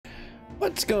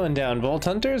What's going down, Vault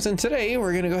Hunters? And today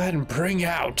we're going to go ahead and bring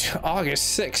out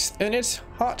August 6th and its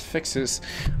hot fixes.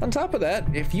 On top of that,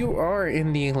 if you are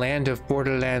in the land of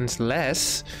Borderlands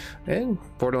less and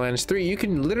Borderlands 3, you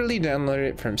can literally download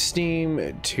it from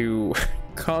Steam to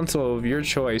console of your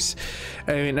choice.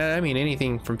 I mean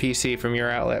anything from PC from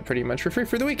your outlet pretty much for free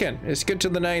for the weekend. It's good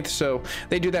till the 9th, so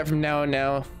they do that from now and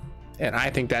now. And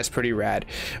I think that's pretty rad.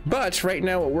 But right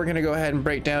now, what we're going to go ahead and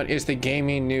break down is the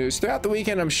gaming news. Throughout the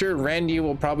weekend, I'm sure Randy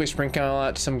will probably sprinkle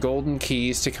out some golden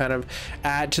keys to kind of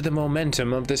add to the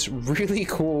momentum of this really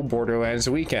cool Borderlands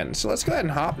weekend. So let's go ahead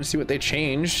and hop and see what they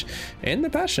changed in the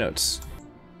patch notes.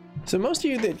 So most of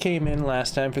you that came in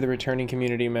last time for the returning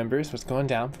community members, what's going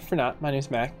down? For not, my name's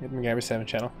Mac, at MacGyver7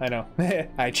 channel. I know,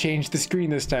 I changed the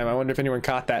screen this time. I wonder if anyone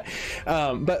caught that.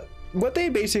 But what they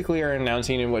basically are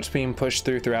announcing and what's being pushed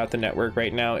throughout the network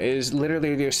right now is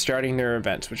literally they're starting their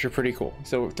events, which are pretty cool.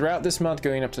 So throughout this month,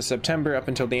 going up to September, up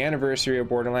until the anniversary of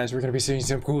Borderlands, we're going to be seeing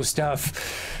some cool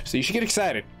stuff. So you should get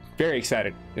excited, very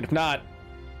excited. And if not,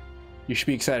 you should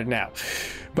be excited now.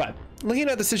 But looking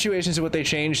at the situations of what they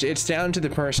changed, it's down to the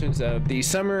portions of the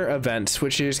summer events,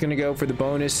 which is going to go for the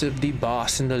bonus of the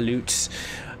boss and the loots.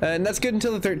 And that's good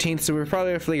until the 13th. So we're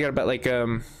probably roughly got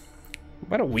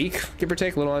about a week, give or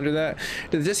take, a little under that.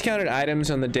 The discounted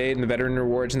items on the day and the veteran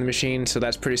rewards in the machine, so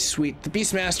that's pretty sweet. The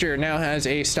Beastmaster now has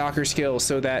a stalker skill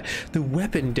so that the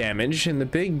weapon damage in the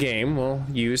big game will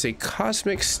use a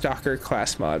cosmic stalker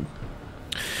class mod.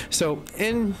 So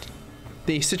in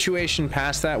the situation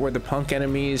past that, where the punk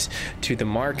enemies to the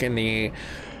mark and the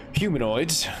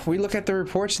humanoids, we look at the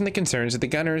reports and the concerns of the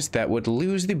gunners that would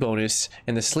lose the bonus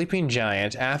in the sleeping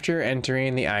giant after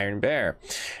entering the Iron Bear.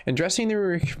 Addressing the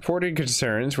reported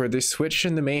concerns where the switch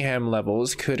in the mayhem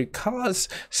levels could cause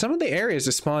some of the areas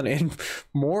to spawn in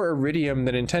more iridium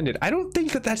than intended. I don't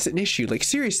think that that's an issue. Like,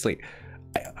 seriously,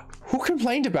 who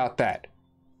complained about that?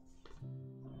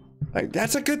 Like,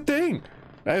 that's a good thing.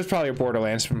 That was probably a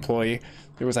Borderlands employee.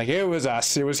 It was like, it was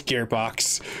us, it was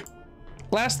Gearbox.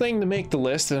 Last thing to make the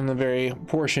list and the very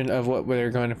portion of what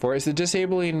they're going for is the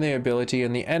disabling the ability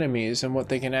in the enemies and what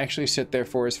they can actually sit there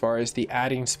for as far as the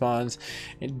adding spawns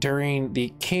during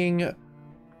the King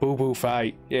Boo-Boo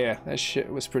fight. Yeah, that shit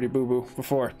was pretty boo-boo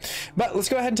before. But let's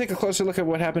go ahead and take a closer look at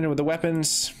what happened with the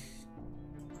weapons.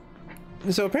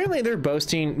 So apparently they're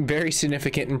boasting very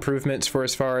significant improvements for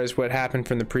as far as what happened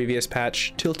from the previous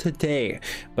patch till today.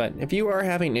 But if you are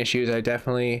having issues, I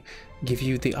definitely give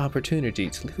you the opportunity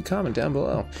to leave a comment down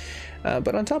below.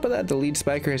 But on top of that, the lead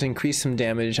spiker has increased some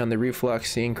damage on the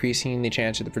reflux, increasing the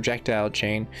chance of the projectile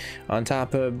chain. On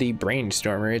top of the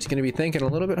brainstormer, it's going to be thinking a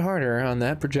little bit harder on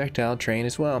that projectile train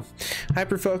as well.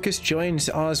 Hyperfocus joins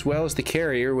as well as the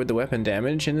carrier with the weapon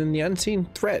damage, and then the unseen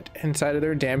threat inside of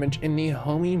their damage in the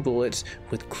homing bullets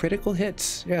with critical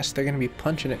hits. Yes, they're going to be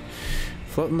punching it.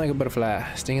 Floating like a butterfly,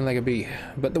 stinging like a bee.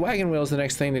 But the wagon wheel is the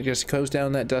next thing that just goes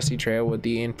down that dusty trail with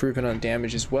the improvement on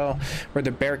damage as well, where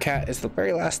the Bearcat is the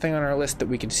very last thing on our list that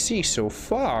we can see so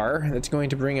far that's going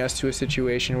to bring us to a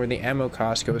situation where the ammo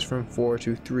cost goes from 4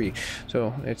 to 3.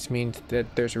 So it means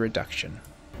that there's a reduction.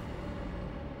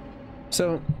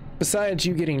 So besides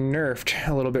you getting nerfed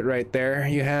a little bit right there,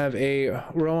 you have a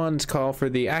Rowan's call for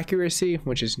the accuracy,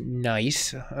 which is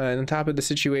nice. On top of the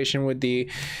situation with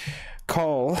the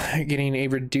call getting a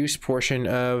reduced portion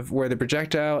of where the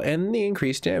projectile and the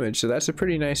increased damage, so that's a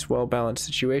pretty nice well-balanced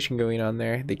situation going on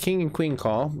there. The King and Queen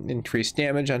call, increased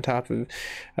damage on top of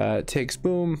Tig's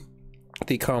boom,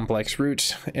 the complex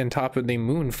roots on top of the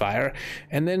moonfire,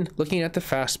 and then looking at the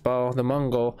fastball, the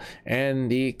Mongol, and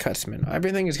the Cutsman.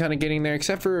 Everything is kind of getting there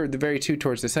except for the very two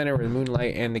towards the center where the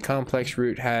moonlight and the complex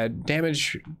root had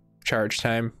damage charge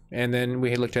time, and then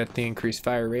we had looked at the increased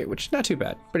fire rate, which is not too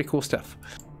bad. Pretty cool stuff.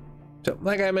 So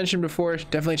like I mentioned before,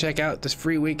 definitely check out this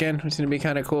free weekend. It's going to be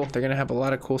kind of cool. They're going to have a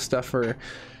lot of cool stuff for,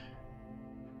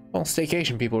 well,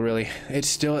 staycation people, really. It's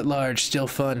still at large, still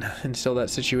fun, and still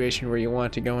that situation where you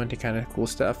want to go into kind of cool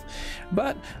stuff.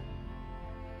 But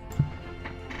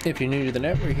if you're new to the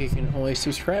network, you can always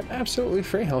subscribe absolutely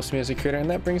free. Helps me as a creator. And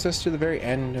that brings us to the very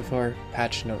end of our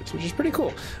patch notes, which is pretty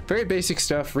cool. Very basic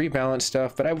stuff, rebalanced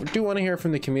stuff, but I do want to hear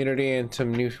from the community and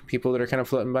some new people that are kind of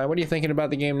floating by. What are you thinking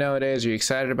about the game nowadays? Are you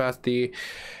excited about the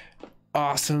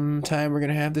awesome time we're going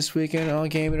to have this weekend, all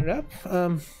gaming it up?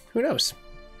 Who knows?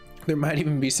 There might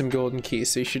even be some golden keys,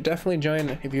 so you should definitely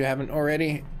join if you haven't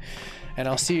already. And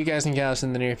I'll see you guys and gals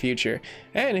in the near future.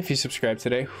 And if you subscribe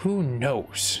today, who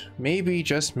knows? Maybe,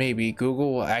 just maybe,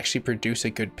 Google will actually produce a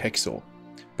good Pixel.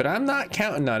 But I'm not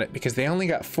counting on it because they only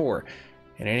got 4.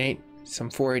 And it ain't some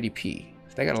 480p.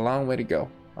 They got a long way to go.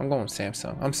 I'm going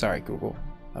Samsung. I'm sorry, Google.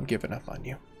 I'm giving up on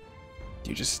you.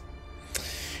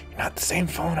 Not the same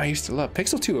phone I used to love.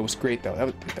 Pixel 2 was great though.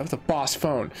 That was a boss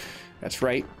phone. That's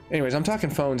right. Anyways, I'm talking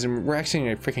phones, and we're actually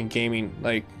in a freaking gaming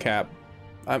like cap.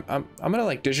 I'm gonna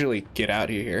like digitally get out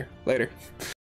of here later.